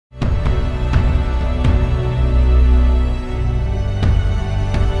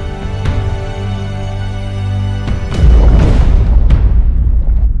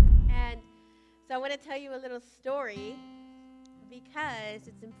tell you a little story because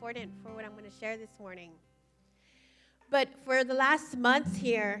it's important for what I'm going to share this morning. But for the last months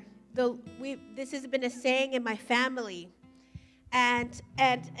here, this has been a saying in my family. And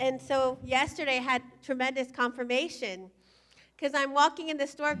so yesterday I had tremendous confirmation because I'm walking in the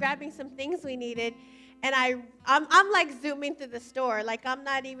store grabbing some things we needed, and I'm like zooming through the store. Like I'm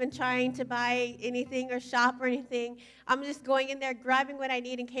not even trying to buy anything or shop or anything. I'm just going in there, grabbing what I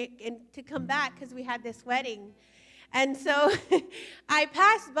need and to come back because we had this wedding. And so I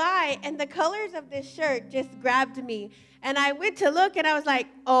passed by, and the colors of this shirt just grabbed me. And I went to look, and I was like,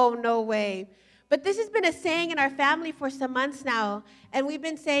 oh, no way. But this has been a saying in our family for some months now, and we've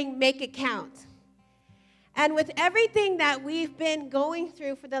been saying, make it count. And with everything that we've been going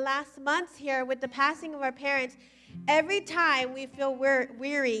through for the last months here with the passing of our parents, every time we feel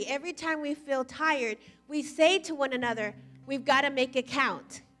weary, every time we feel tired, we say to one another, we've got to make it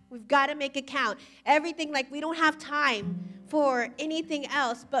count. We've got to make it count. Everything, like we don't have time for anything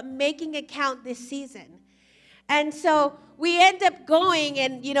else but making it count this season. And so we end up going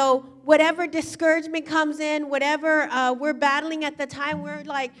and, whatever discouragement comes in, whatever we're battling at the time, we're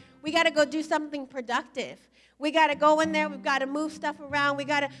like, we got to go do something productive. We got to go in there. We've got to move stuff around. We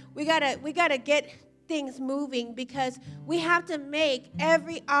got to get things moving because we have to make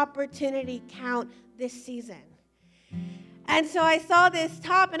every opportunity count this season. And so I saw this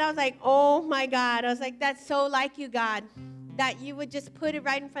top, and I was like, oh, my God. I was like, that's so like you, God, that you would just put it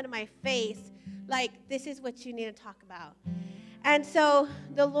right in front of my face. Like, this is what you need to talk about. And so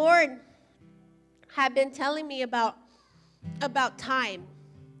the Lord had been telling me about time.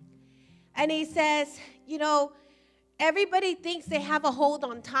 And he says, everybody thinks they have a hold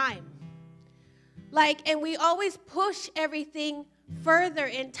on time. And we always push everything further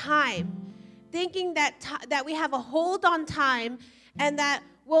in time, thinking that we have a hold on time and that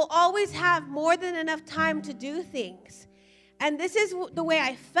we'll always have more than enough time to do things. And this is the way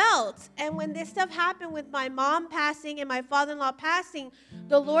I felt. And when this stuff happened with my mom passing and my father-in-law passing,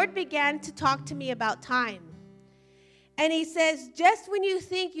 the Lord began to talk to me about time. And he says, just when you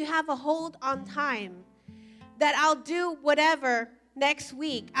think you have a hold on time, that I'll do whatever next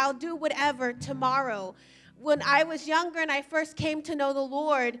week, I'll do whatever tomorrow. When I was younger and I first came to know the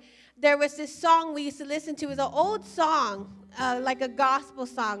Lord, there was this song we used to listen to. It was an old song, like a gospel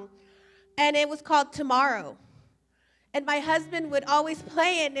song, and it was called Tomorrow. And my husband would always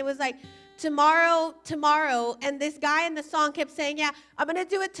play it, and it was like, tomorrow, tomorrow. And this guy in the song kept saying, yeah, I'm going to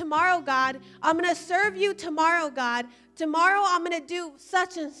do it tomorrow, God. I'm going to serve you tomorrow, God. Tomorrow I'm going to do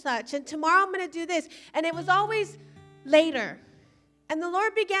such and such. And tomorrow I'm going to do this. And it was always later. And the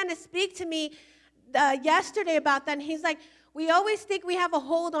Lord began to speak to me yesterday about that. And he's like, we always think we have a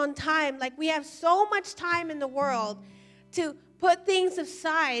hold on time. Like we have so much time in the world to put things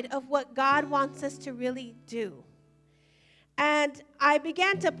aside of what God wants us to really do. And I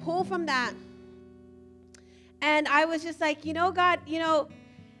began to pull from that. And I was just like, God,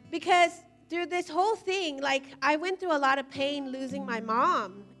 because through this whole thing, I went through a lot of pain losing my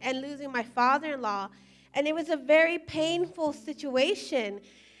mom and losing my father-in-law. And it was a very painful situation.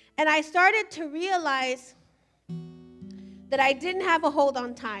 And I started to realize that I didn't have a hold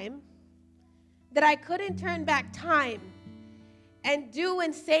on time, that I couldn't turn back time and do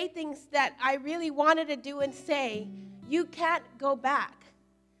and say things that I really wanted to do and say. You can't go back.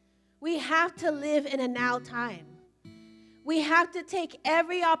 We have to live in a now time. We have to take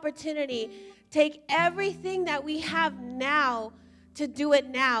every opportunity, take everything that we have now to do it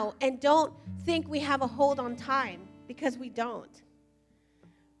now, and don't think we have a hold on time, because we don't.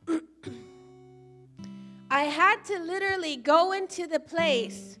 I had to literally go into the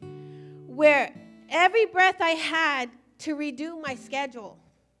place where every breath I had to redo my schedule.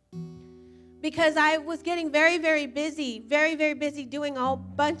 Because I was getting very, very busy doing a whole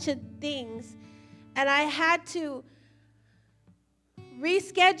bunch of things. And I had to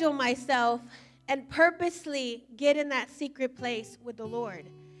reschedule myself and purposely get in that secret place with the Lord.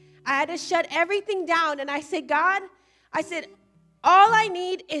 I had to shut everything down. And I said, God, all I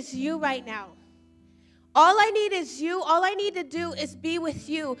need is you right now. All I need is you. All I need to do is be with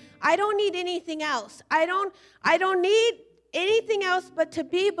you. I don't need anything else. I don't need anything else but to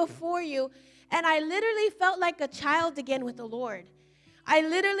be before you. And I literally felt like a child again with the Lord. I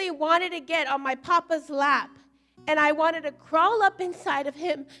literally wanted to get on my papa's lap, and I wanted to crawl up inside of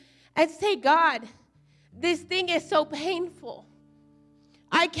him and say, God, this thing is so painful.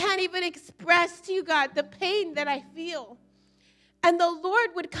 I can't even express to you, God, the pain that I feel. And the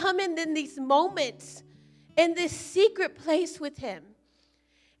Lord would come in these moments, in this secret place with him.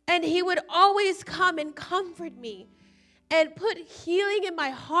 And he would always come and comfort me and put healing in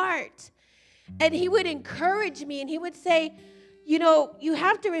my heart. And he would encourage me, and he would say, you know, you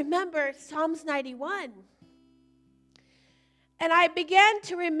have to remember Psalms 91. And I began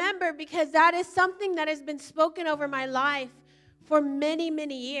to remember, because that is something that has been spoken over my life for many,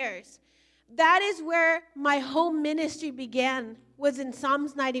 many years. That is where my home ministry began, was in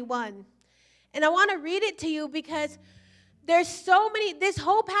Psalms 91. And I want to read it to you because there's so many, this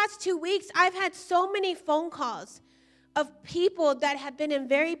whole past 2 weeks, I've had so many phone calls of people that have been in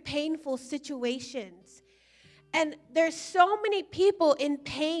very painful situations. And there's so many people in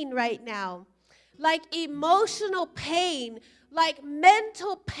pain right now, like emotional pain, like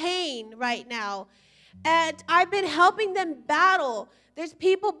mental pain right now. And I've been helping them battle. There's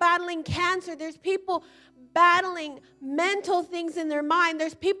people battling cancer. There's people battling mental things in their mind.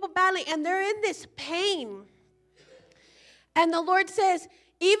 There's people battling, and they're in this pain. And the Lord says,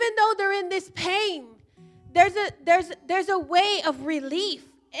 even though they're in this pain, there's a way of relief.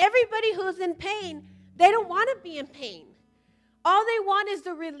 Everybody who's in pain, they don't want to be in pain. All they want is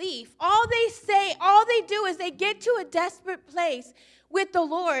the relief. All they do is they get to a desperate place with the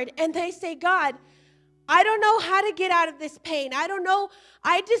Lord, and they say, God, I don't know how to get out of this pain. I don't know.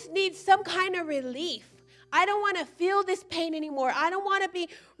 I just need some kind of relief. I don't want to feel this pain anymore. I don't want to be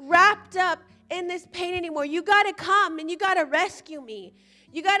wrapped up in this pain anymore. You got to come and you got to rescue me.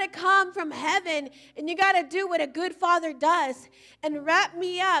 You got to come from heaven, and you got to do what a good father does and wrap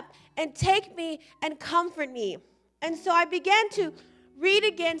me up and take me and comfort me. And so I began to read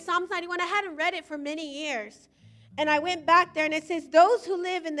again Psalms 91. I hadn't read it for many years. And I went back there, and it says, those who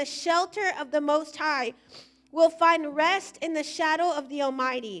live in the shelter of the Most High will find rest in the shadow of the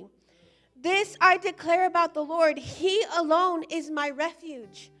Almighty. This I declare about the Lord. He alone is my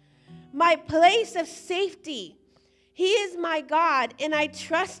refuge, my place of safety. He is my God, and I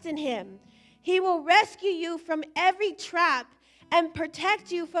trust in him. He will rescue you from every trap and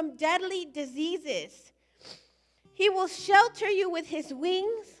protect you from deadly diseases. He will shelter you with his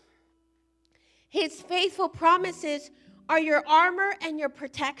wings. His faithful promises are your armor and your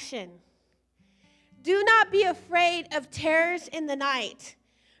protection. Do not be afraid of terrors in the night,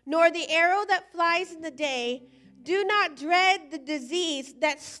 nor the arrow that flies in the day. Do not dread the disease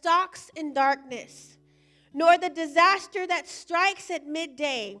that stalks in darkness, nor the disaster that strikes at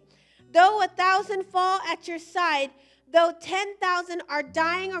midday. Though 1,000 fall at your side, though 10,000 are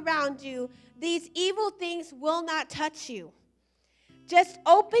dying around you, these evil things will not touch you. Just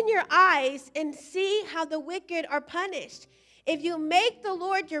open your eyes and see how the wicked are punished. If you make the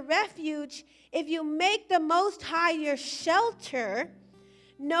Lord your refuge, if you make the Most High your shelter,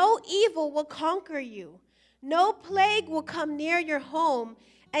 no evil will conquer you. No plague will come near your home,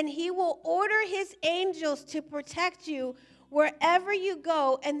 and he will order his angels to protect you wherever you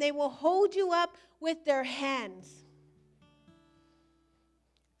go, and they will hold you up with their hands.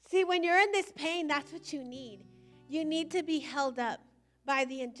 See, when you're in this pain, that's what you need. You need to be held up by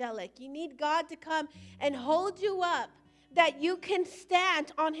the angelic. You need God to come and hold you up, that you can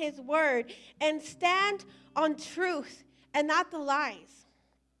stand on his word and stand on truth and not the lies.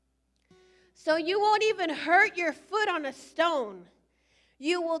 So you won't even hurt your foot on a stone.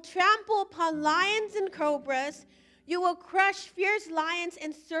 You will trample upon lions and cobras. You will crush fierce lions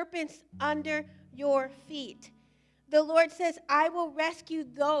and serpents under your feet. The Lord says, I will rescue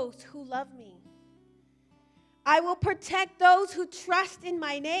those who love me. I will protect those who trust in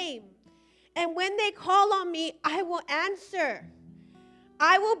my name. And when they call on me, I will answer.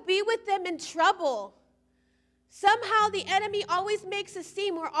 I will be with them in trouble. Somehow the enemy always makes us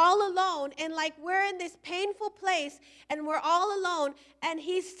seem we're all alone, and like we're in this painful place and we're all alone, and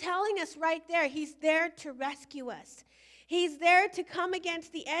he's telling us right there, he's there to rescue us. He's there to come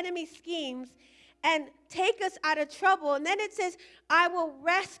against the enemy's schemes and take us out of trouble. And then it says, I will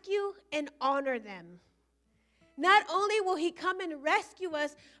rescue and honor them. Not only will he come and rescue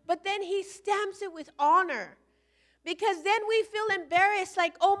us, but then he stamps it with honor. Because then we feel embarrassed,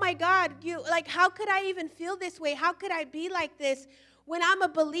 like, oh my God, how could I even feel this way? How could I be like this when I'm a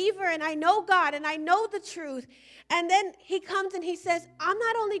believer and I know God and I know the truth? And then he comes and he says, I'm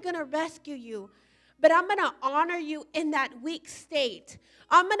not only going to rescue you, but I'm going to honor you in that weak state.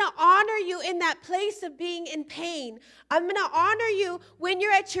 I'm going to honor you in that place of being in pain. I'm going to honor you when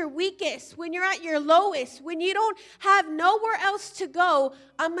you're at your weakest, when you're at your lowest, when you don't have nowhere else to go.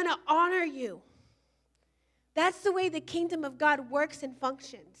 I'm going to honor you. That's the way the kingdom of God works and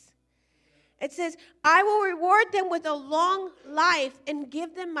functions. It says, I will reward them with a long life and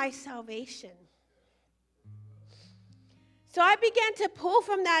give them my salvation. So I began to pull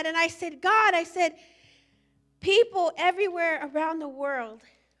from that, and I said, God, people everywhere around the world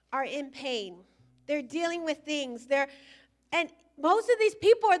are in pain. They're dealing with things. And most of these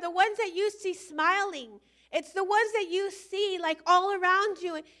people are the ones that you see smiling. It's the ones that you see like all around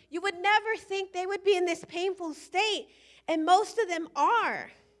you, and you would never think they would be in this painful state, and most of them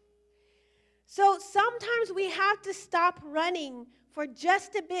are. So sometimes we have to stop running for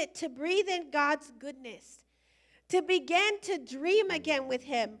just a bit to breathe in God's goodness, to begin to dream again with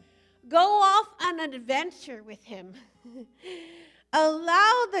him, go off on an adventure with him.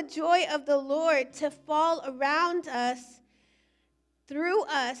 Allow the joy of the Lord to fall around us, through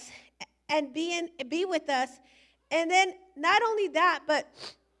us, and be with us. And then not only that, but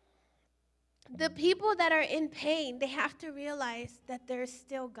the people that are in pain, they have to realize that there's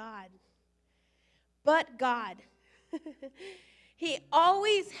still God. But God. He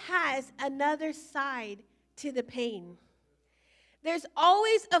always has another side to the pain. There's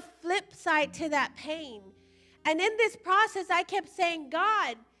always a flip side to that pain. And in this process, I kept saying,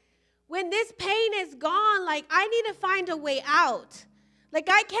 God, when this pain is gone, like, I need to find a way out. Like,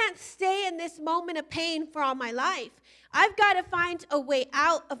 I can't stay in this moment of pain for all my life. I've got to find a way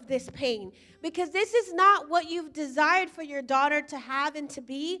out of this pain, because this is not what you've desired for your daughter to have and to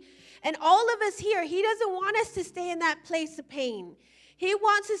be. And all of us here, he doesn't want us to stay in that place of pain. He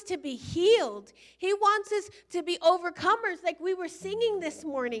wants us to be healed. He wants us to be overcomers like we were singing this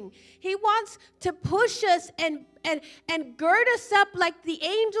morning. He wants to push us and gird us up like the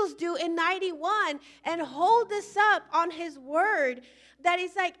angels do in 91 and hold us up on his word. That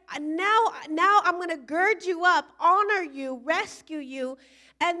he's like, now I'm going to gird you up, honor you, rescue you,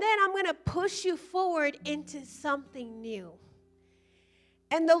 and then I'm going to push you forward into something new.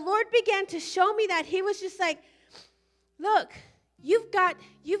 And the Lord began to show me that. He was just like, look, you've got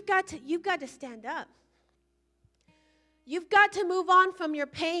to stand up. You've got to move on from your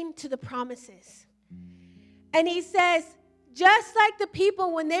pain to the promises. And he says, just like the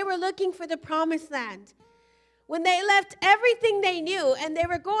people when they were looking for the promised land, when they left everything they knew and they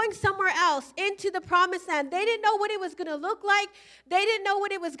were going somewhere else into the promised land, they didn't know what it was going to look like. They didn't know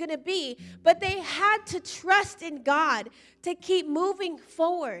what it was going to be. But they had to trust in God to keep moving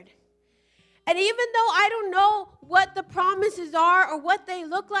forward. And even though I don't know what the promises are or what they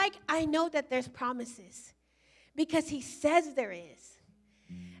look like, I know that there's promises because he says there is.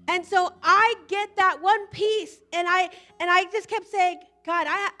 And so I get that one piece, and I just kept saying, God,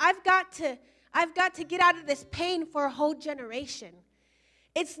 I've got to get out of this pain for a whole generation.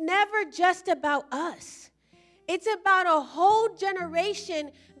 It's never just about us. It's about a whole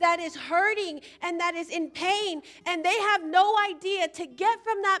generation that is hurting and that is in pain, and they have no idea to get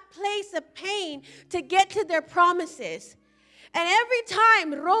from that place of pain to get to their promises. And every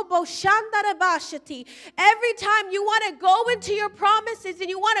time you want to go into your promises and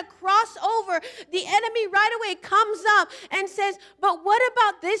you want to cross over, the enemy right away comes up and says, but what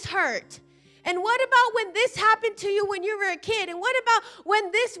about this hurt? And what about when this happened to you when you were a kid? And what about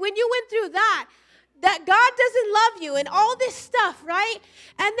when you went through that God doesn't love you and all this stuff, right?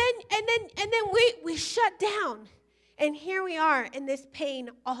 And then we shut down. And here we are in this pain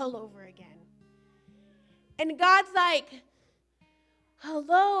all over again. And God's like,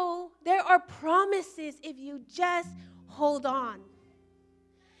 hello, there are promises if you just hold on.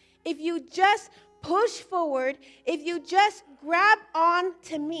 If you just push forward, if you just grab on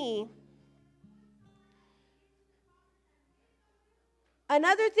to me.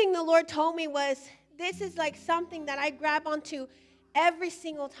 Another thing the Lord told me was, this is like something that I grab onto every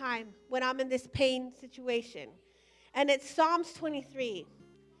single time when I'm in this pain situation. And it's Psalms 23.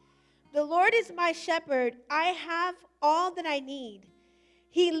 The Lord is my shepherd. I have all that I need.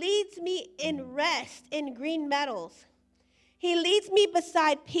 He leads me in rest in green meadows. He leads me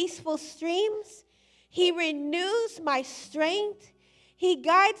beside peaceful streams. He renews my strength. He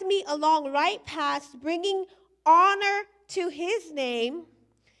guides me along right paths, bringing honor to his name.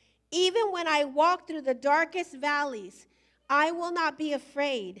 Even when I walk through the darkest valleys, I will not be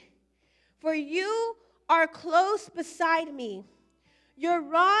afraid. For you are close beside me. Your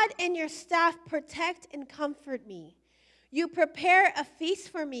rod and your staff protect and comfort me. You prepare a feast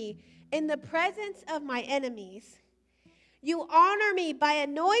for me in the presence of my enemies. You honor me by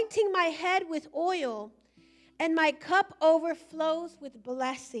anointing my head with oil, and my cup overflows with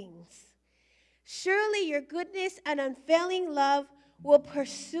blessings. Surely your goodness and unfailing love will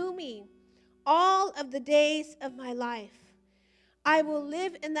pursue me all of the days of my life. I will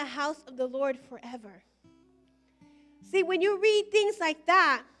live in the house of the Lord forever. See, when you read things like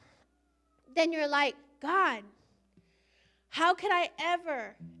that, then you're like, God, how could I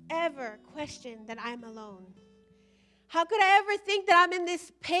ever question that I'm alone? How could I ever think that I'm in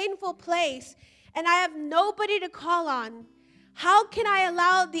this painful place and I have nobody to call on? How can I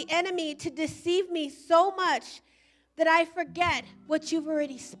allow the enemy to deceive me so much that I forget what you've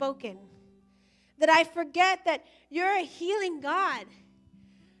already spoken. That I forget that you're a healing God.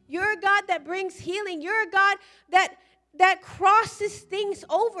 You're a God that brings healing. You're a God that crosses things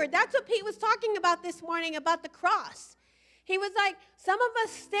over. That's what Pete was talking about this morning, about the cross. He was like, some of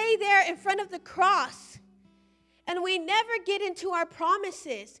us stay there in front of the cross, and we never get into our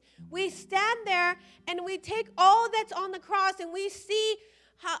promises. We stand there, and we take all that's on the cross, and we see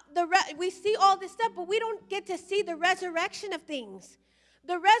we see all this stuff, but we don't get to see the resurrection of things.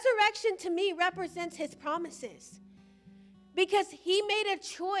 The resurrection, to me, represents his promises, because he made a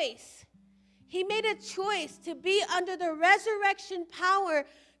choice. He made a choice to be under the resurrection power,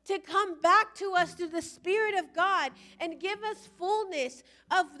 to come back to us through the Spirit of God and give us fullness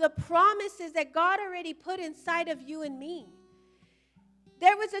of the promises that God already put inside of you and me.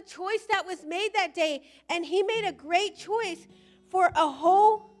 There was a choice that was made that day, and he made a great choice for a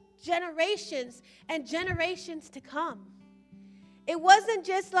whole generations and generations to come. It wasn't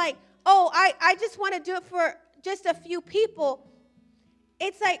just like, oh, I just want to do it for just a few people.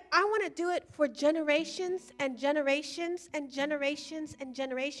 It's like, I want to do it for generations and generations and generations and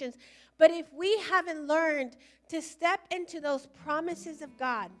generations. But if we haven't learned to step into those promises of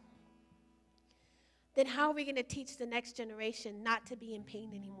God, then how are we going to teach the next generation not to be in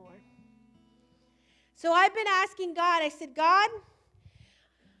pain anymore? So I've been asking God, I said, God,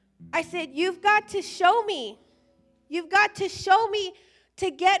 you've got to show me. You've got to show me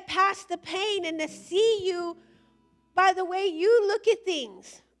to get past the pain and to see you by the way you look at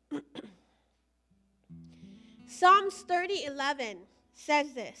things. Psalms 30:11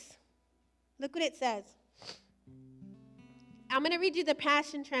 says this. Look what it says. I'm going to read you the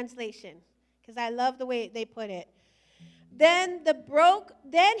Passion Translation because I love the way they put it. Then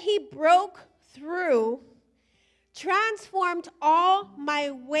he broke through, transformed all my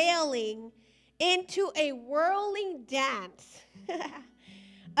wailing into a whirling dance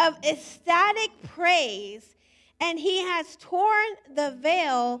of ecstatic praise, and he has torn the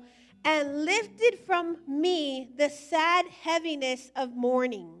veil and lifted from me the sad heaviness of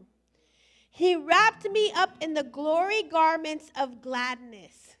mourning. He wrapped me up in the glory garments of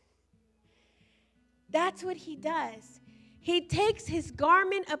gladness. That's what he does. He takes his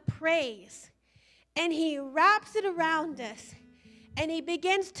garment of praise and he wraps it around us, and he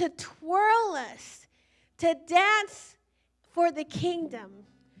begins to twirl us to dance for the kingdom,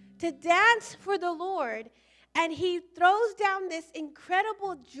 to dance for the Lord. And he throws down this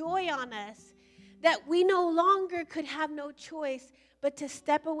incredible joy on us that we no longer could have no choice but to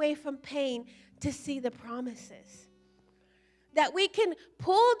step away from pain to see the promises. That we can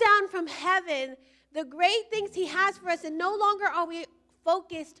pull down from heaven the great things he has for us, and no longer are we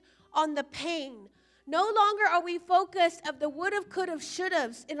focused on the pain. No longer are we focused of the would've, could've,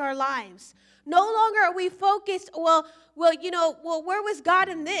 should'ves in our lives. No longer are we focused, well, where was God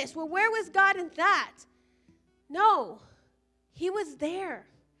in this? Well, where was God in that? No, he was there.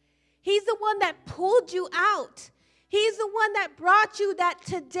 He's the one that pulled you out. He's the one that brought you that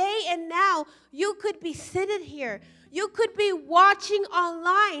today and now you could be seated here. You could be watching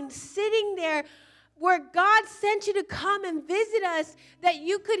online, sitting there where God sent you to come and visit us, that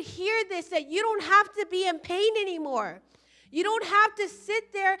you could hear this, that you don't have to be in pain anymore. You don't have to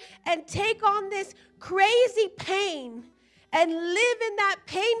sit there and take on this crazy pain and live in that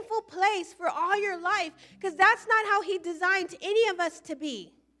painful place for all your life, because that's not how he designed any of us to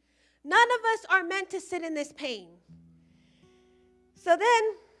be. None of us are meant to sit in this pain. So then,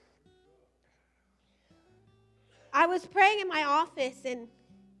 I was praying in my office, and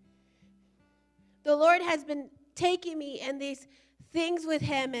the Lord has been taking me in these things with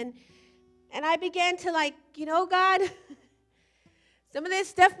him, and I began to God, some of this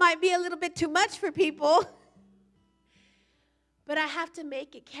stuff might be a little bit too much for people. But I have to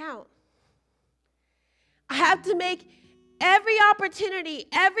make it count. I have to make every opportunity,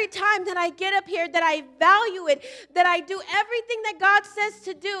 every time that I get up here, that I value it, that I do everything that God says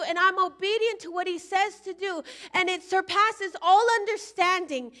to do, and I'm obedient to what he says to do, and it surpasses all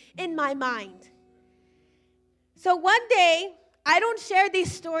understanding in my mind. So one day, I don't share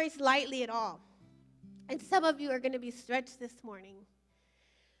these stories lightly at all. And some of you are going to be stretched this morning.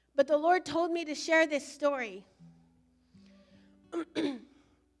 But the Lord told me to share this story.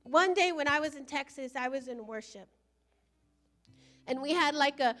 One day when I was in Texas, I was in worship. And we had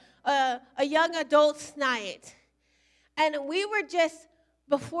a young adults night. And we were just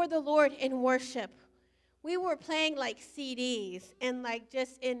before the Lord in worship. We were playing CDs and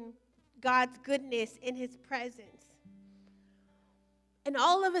just in God's goodness, in his presence. And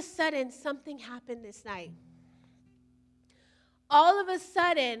all of a sudden, something happened this night. All of a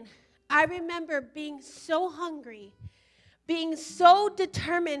sudden, I remember being so hungry, being so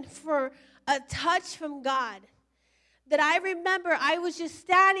determined for a touch from God, that I remember I was just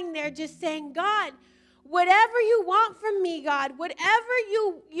standing there just saying, God, whatever you want from me, God, whatever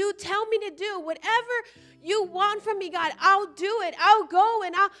you tell me to do, whatever you want from me, God, I'll do it. I'll go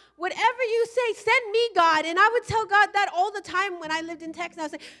and whatever you say, send me, God. And I would tell God that all the time when I lived in Texas. I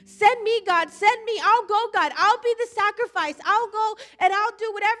was like, send me, God, send me. I'll go, God. I'll be the sacrifice. I'll go and I'll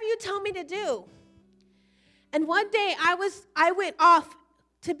do whatever you tell me to do. And one day I went off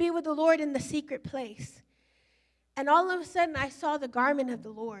to be with the Lord in the secret place. And all of a sudden I saw the garment of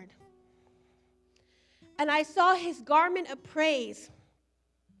the Lord. And I saw his garment of praise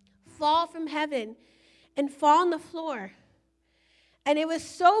fall from heaven and fall on the floor. And it was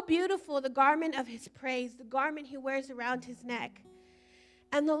so beautiful, the garment of his praise, the garment he wears around his neck.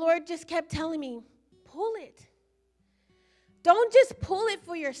 And the Lord just kept telling me, pull it. Don't just pull it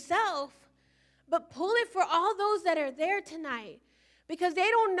for yourself, but pull it for all those that are there tonight. Because they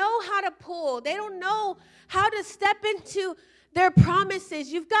don't know how to pull. They don't know how to step into their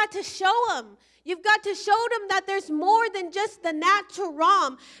promises. You've got to show them. You've got to show them that there's more than just the natural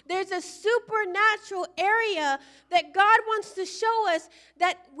realm. There's a supernatural area that God wants to show us,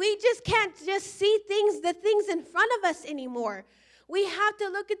 that we just can't just see the things in front of us anymore. We have to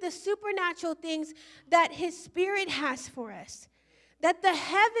look at the supernatural things that his Spirit has for us, that the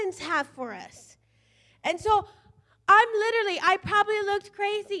heavens have for us. And so I probably looked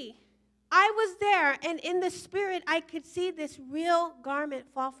crazy. I was there, and in the Spirit, I could see this real garment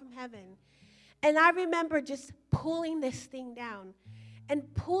fall from heaven. And I remember just pulling this thing down and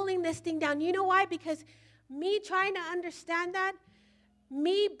pulling this thing down. You know why? Because me trying to understand that,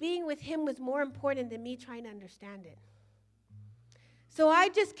 me being with him was more important than me trying to understand it. So I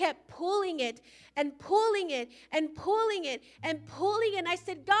just kept pulling it and pulling it and pulling it and pulling it. And I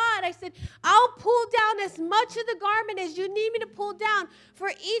said, God, I'll pull down as much of the garment as you need me to pull down for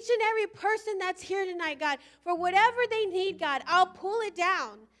each and every person that's here tonight, God. For whatever they need, God, I'll pull it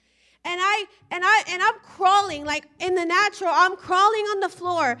down. And I'm crawling, like in the natural, I'm crawling on the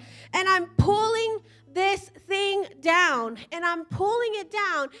floor, and I'm pulling this thing down, and I'm pulling it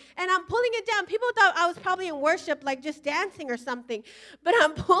down, and I'm pulling it down. People thought I was probably in worship, like just dancing or something, but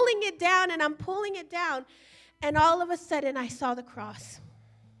I'm pulling it down, and I'm pulling it down, and all of a sudden, I saw the cross.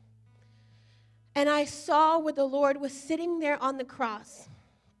 And I saw where the Lord was sitting there on the cross,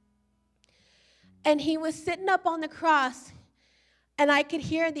 and he was sitting up on the cross. And I could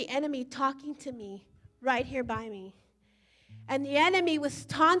hear the enemy talking to me right here by me. And the enemy was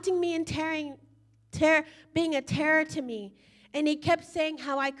taunting me and being a terror to me. And he kept saying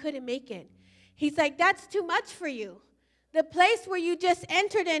how I couldn't make it. He's like, that's too much for you. The place where you just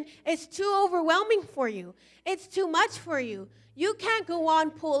entered in is too overwhelming for you. It's too much for you. You can't go on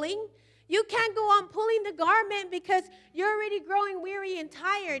pulling. You can't go on pulling the garment because you're already growing weary and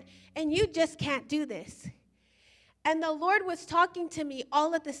tired. And you just can't do this. And the Lord was talking to me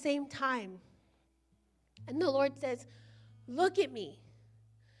all at the same time. And the Lord says, look at me.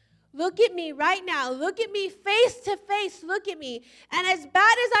 Look at me right now. Look at me face to face. Look at me. And as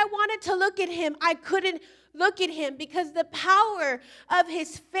bad as I wanted to look at him, I couldn't look at him because the power of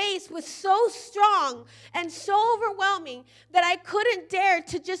his face was so strong and so overwhelming that I couldn't dare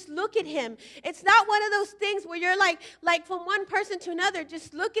to just look at him. It's not one of those things where you're like from one person to another,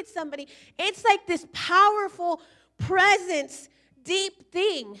 just look at somebody. It's like this powerful presence, deep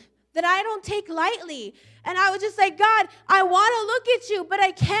thing that I don't take lightly. And I was just like, God, I want to look at you, but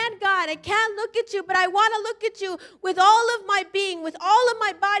I can't, God. I can't look at you, but I want to look at you with all of my being, with all of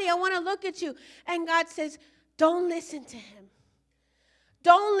my body. I want to look at you. And God says, don't listen to him.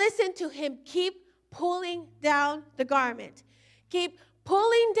 Don't listen to him. Keep pulling down the garment. Keep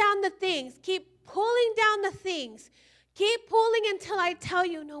pulling down the things. Keep pulling down the things. Keep pulling until I tell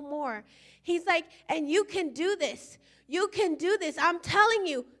you no more. He's like, and you can do this. You can do this. I'm telling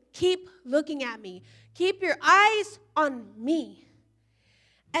you, keep looking at me. Keep your eyes on me.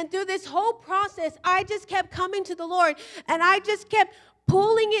 And through this whole process, I just kept coming to the Lord, and I just kept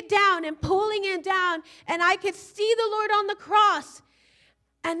pulling it down and pulling it down, and I could see the Lord on the cross.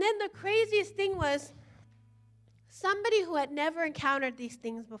 And then the craziest thing was somebody who had never encountered these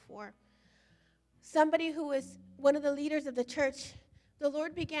things before, somebody who was one of the leaders of the church, the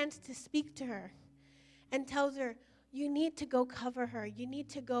Lord begins to speak to her and tells her, you need to go cover her. You need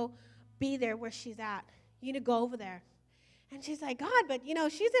to go be there where she's at. You need to go over there. And she's like, God, but,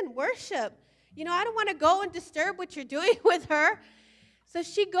 she's in worship. I don't want to go and disturb what you're doing with her. So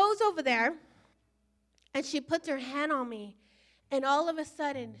she goes over there, and she puts her hand on me. And all of a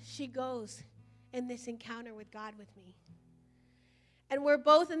sudden, she goes in this encounter with God with me. And we're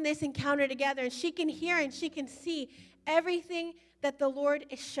both in this encounter together. And she can hear and she can see everything that the Lord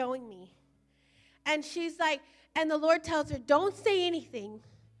is showing me. And she's like, and the Lord tells her, don't say anything.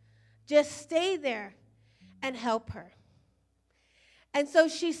 Just stay there and help her. And so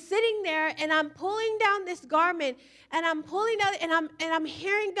she's sitting there, and I'm pulling down this garment, and I'm pulling down, and I'm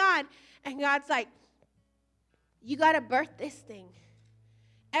hearing God. And God's like, you got to birth this thing.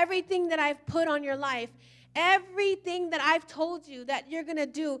 Everything that I've put on your life, everything that I've told you that you're going to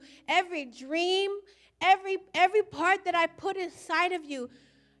do, every dream, every part that I put inside of you,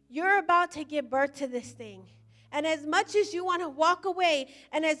 you're about to give birth to this thing. And as much as you want to walk away,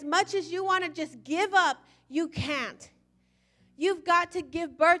 and as much as you want to just give up, you can't. You've got to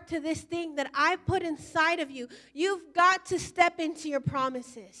give birth to this thing that I put inside of you. You've got to step into your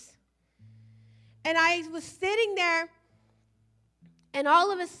promises. And I was sitting there, and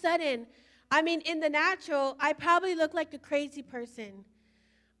all of a sudden, I mean, in the natural, I probably looked like a crazy person.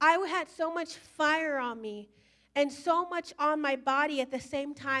 I had so much fire on me and so much on my body at the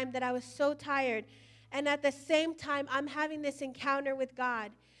same time that I was so tired. And at the same time, I'm having this encounter with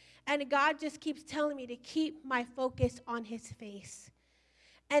God. And God just keeps telling me to keep my focus on his face.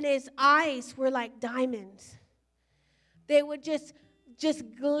 And his eyes were like diamonds. They would just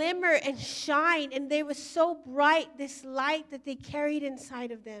glimmer and shine. And they were so bright, this light that they carried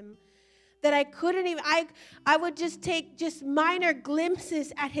inside of them, that I couldn't even, I would just take just minor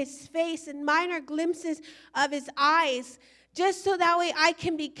glimpses at his face and minor glimpses of his eyes, just so that way I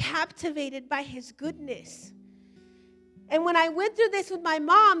can be captivated by his goodness. And when I went through this with my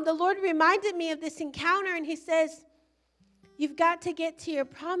mom, the Lord reminded me of this encounter, and he says, you've got to get to your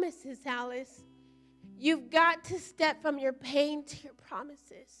promises, Alice. You've got to step from your pain to your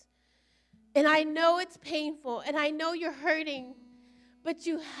promises. And I know it's painful, and I know you're hurting, but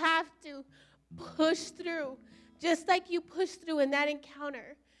you have to push through, just like you pushed through in that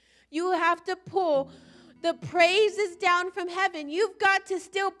encounter. You have to pull the praises down from heaven. You've got to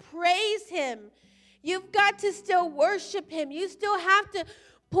still praise him. You've got to still worship him. You still have to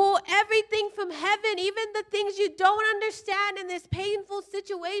pull everything from heaven, even the things you don't understand in this painful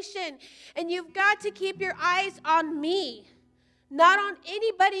situation. And you've got to keep your eyes on me, not on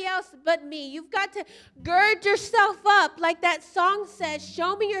anybody else but me. You've got to gird yourself up, like that song says,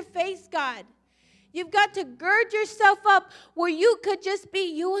 show me your face, God. You've got to gird yourself up where you could just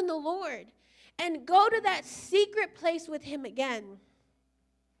be you and the Lord and go to that secret place with him again.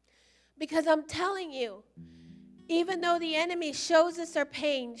 Because I'm telling you, even though the enemy shows us our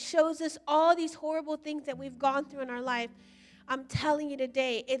pain, shows us all these horrible things that we've gone through in our life, I'm telling you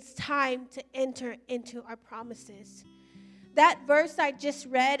today, it's time to enter into our promises. That verse I just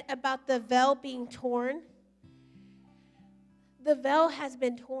read about the veil being torn, the veil has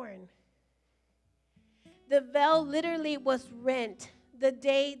been torn. The veil literally was rent the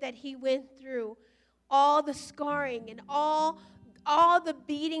day that he went through all the scarring and all the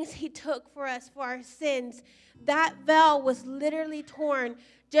beatings he took for us, for our sins. That veil was literally torn.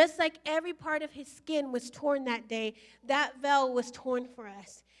 Just like every part of his skin was torn that day, that veil was torn for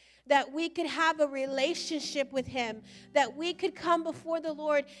us. That we could have a relationship with him, that we could come before the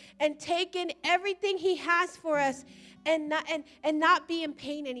Lord and take in everything he has for us and not be in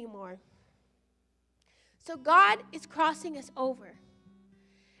pain anymore. So God is crossing us over.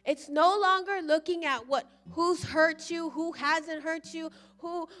 It's no longer looking at who's hurt you, who hasn't hurt you,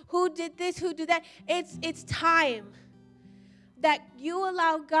 who did this, who did that. It's time that you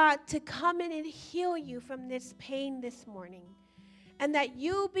allow God to come in and heal you from this pain this morning, and that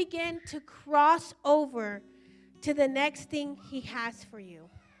you begin to cross over to the next thing he has for you.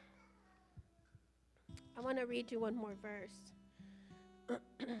 I want to read you one more verse.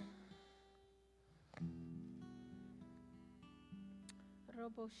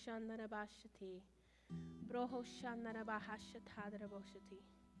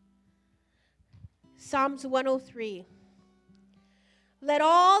 Psalms 103. Let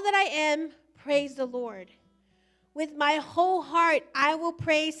all that I am praise the Lord. With my whole heart I will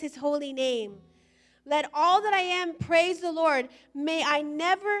praise his holy name. Let all that I am praise the Lord. May I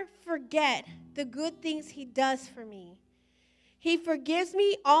never forget the good things he does for me. He forgives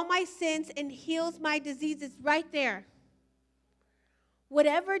me all my sins and heals my diseases. Right there.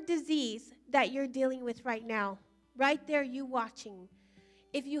 Whatever disease that you're dealing with right now, right there, you watching.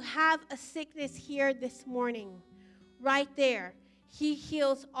 If you have a sickness here this morning, right there, he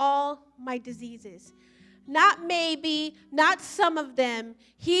heals all my diseases. Not maybe, not some of them.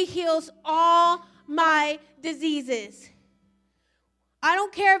 He heals all my diseases. I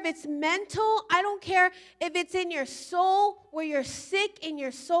don't care if it's mental. I don't care if it's in your soul, where you're sick in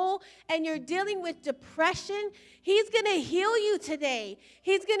your soul and you're dealing with depression. He's going to heal you today.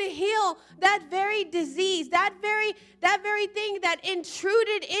 He's going to heal that very disease, that very thing that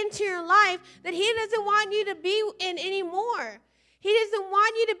intruded into your life that he doesn't want you to be in anymore. He doesn't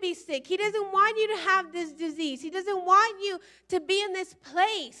want you to be sick. He doesn't want you to have this disease. He doesn't want you to be in this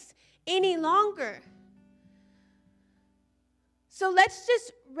place any longer. So let's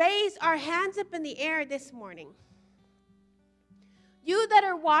just raise our hands up in the air this morning. You that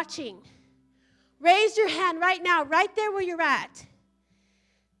are watching, raise your hand right now, right there where you're at.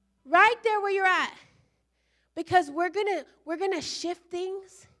 Right there where you're at. Because we're gonna shift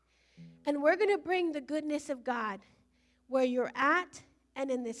things, and we're gonna bring the goodness of God where you're at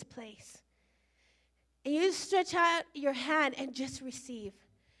and in this place. And you stretch out your hand and just receive.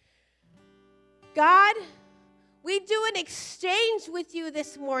 God, we do an exchange with you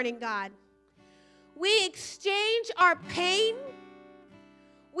this morning, God. We exchange our pain.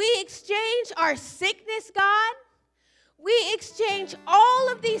 We exchange our sickness, God. We exchange all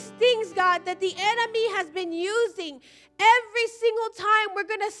of these things, God, that the enemy has been using every single time we're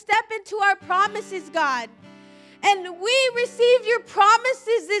going to step into our promises, God. And we receive your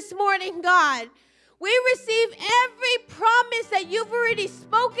promises this morning, God. We receive every promise that you've already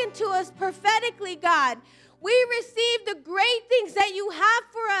spoken to us prophetically, God. We receive the great things that you have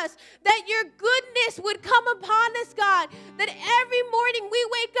for us, that your goodness would come upon us, God, that every morning we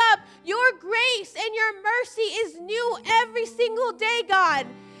wake up, your grace and your mercy is new every single day, God.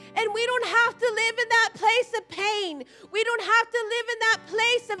 And we don't have to live in that place of pain. We don't have to live in that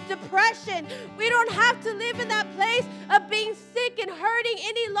place of depression. We don't have to live in that place of being sick and hurting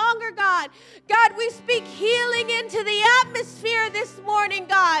any longer, God. God, we speak healing into the atmosphere this morning,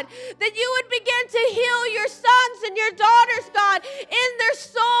 God, that you would begin to heal your sons and your daughters, God, in their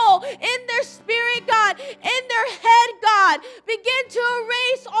soul, in their spirit, God, in their head, God. Begin to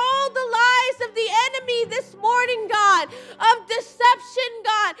erase all the lies of the enemy this morning, God, of deception,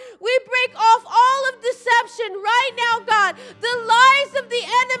 God. We break off all of deception right now, God. The lies of the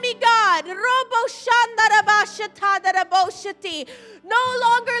enemy, God. No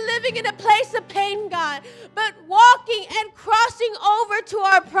longer living in a place of pain, God, but walking and crossing over to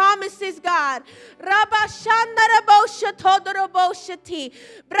our promises, God. Let's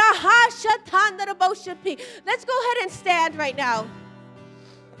go ahead and stand right now.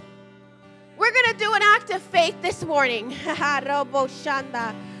 We're going to do an act of faith this morning.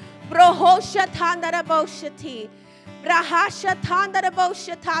 Brohosha Tandaraboshati. Brahasha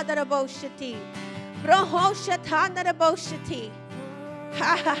Tandaraboshati. Brohosha Tandaraboshati.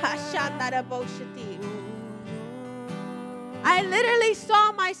 Shandaraboshati. I literally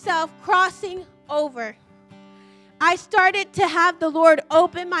saw myself crossing over. I started to have the Lord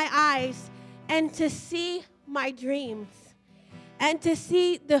open my eyes and to see my dreams and to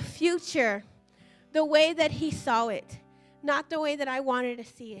see the future the way that He saw it, not the way that I wanted to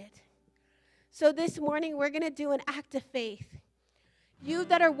see it. So this morning, we're going to do an act of faith. You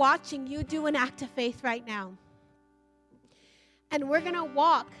that are watching, you do an act of faith right now. And we're going to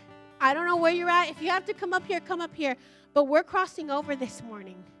walk. I don't know where you're at. If you have to come up here, come up here. But we're crossing over this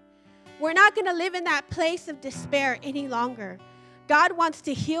morning. We're not going to live in that place of despair any longer. God wants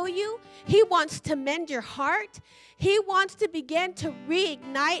to heal you. He wants to mend your heart. He wants to begin to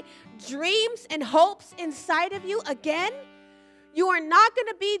reignite dreams and hopes inside of you again. You are not going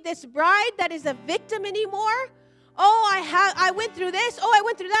to be this bride that is a victim anymore. Oh, I went through this. Oh, I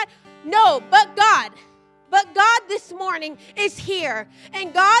went through that. No, but God this morning is here.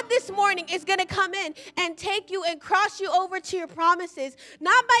 And God this morning is going to come in and take you and cross you over to your promises.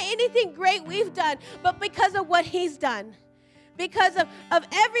 Not by anything great we've done, but because of what He's done. Because of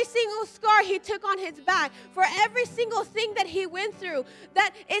every single scar He took on His back. For every single thing that He went through.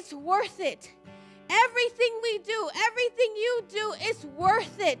 That it's worth it. Everything we do, everything you do is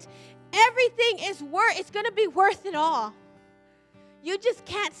worth it. Everything is it's going to be worth it all. You just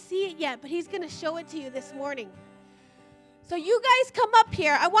can't see it yet, but He's going to show it to you this morning. So you guys come up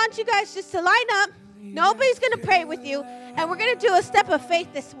here. I want you guys just to line up. Nobody's going to pray with you. And we're going to do a step of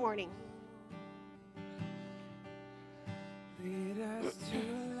faith this morning.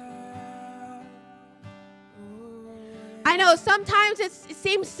 I know sometimes it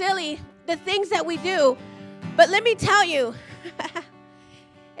seems silly, the things that we do. But let me tell you,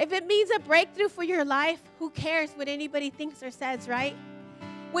 if it means a breakthrough for your life, who cares what anybody thinks or says, right?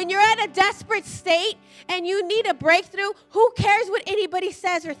 When you're at a desperate state and you need a breakthrough, who cares what anybody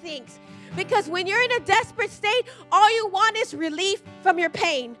says or thinks? Because when you're in a desperate state, all you want is relief from your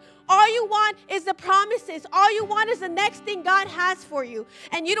pain. All you want is the promises. All you want is the next thing God has for you.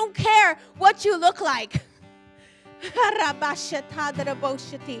 And you don't care what you look like.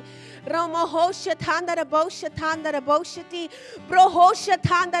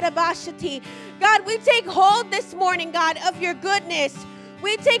 God, we take hold this morning, God, of your goodness.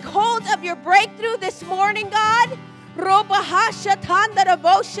 We take hold of your breakthrough this morning, God.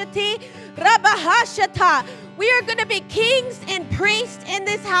 We are going to be kings and priests in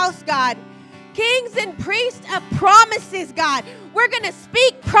this house, God. Kings and priests of promises, God. We're going to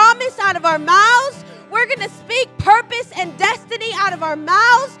speak promise out of our mouths. We're going to speak purpose and destiny out of our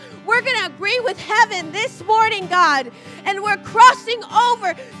mouths. We're going to agree with heaven this morning, God. And we're crossing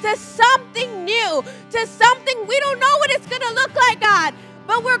over to something new, to something we don't know what it's going to look like, God.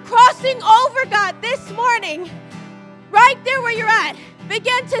 But we're crossing over, God, this morning. Right there where you're at.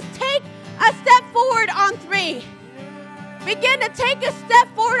 Begin to take a step forward on 3. Begin to take a step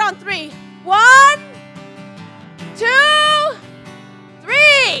forward on 3. 1, 2,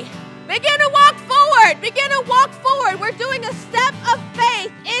 3. Begin to walk forward. Begin to walk forward. We're doing a step of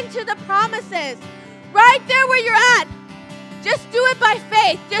faith into the promises. Right there where you're at. Just do it by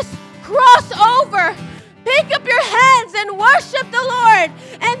faith. Just cross over. Pick up your hands and worship the Lord.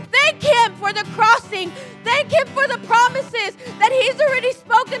 And thank Him for the crossing. Thank Him for the promises that He's already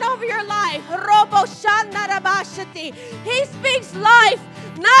spoken over your life. He speaks life,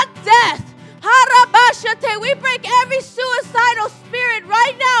 not death. We break every suicidal spirit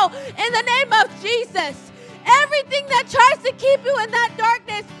right now in the name of Jesus. Everything that tries to keep you in that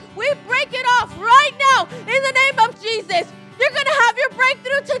darkness, we break it off right now in the name of Jesus. You're going to have your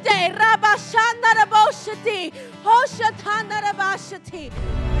breakthrough today.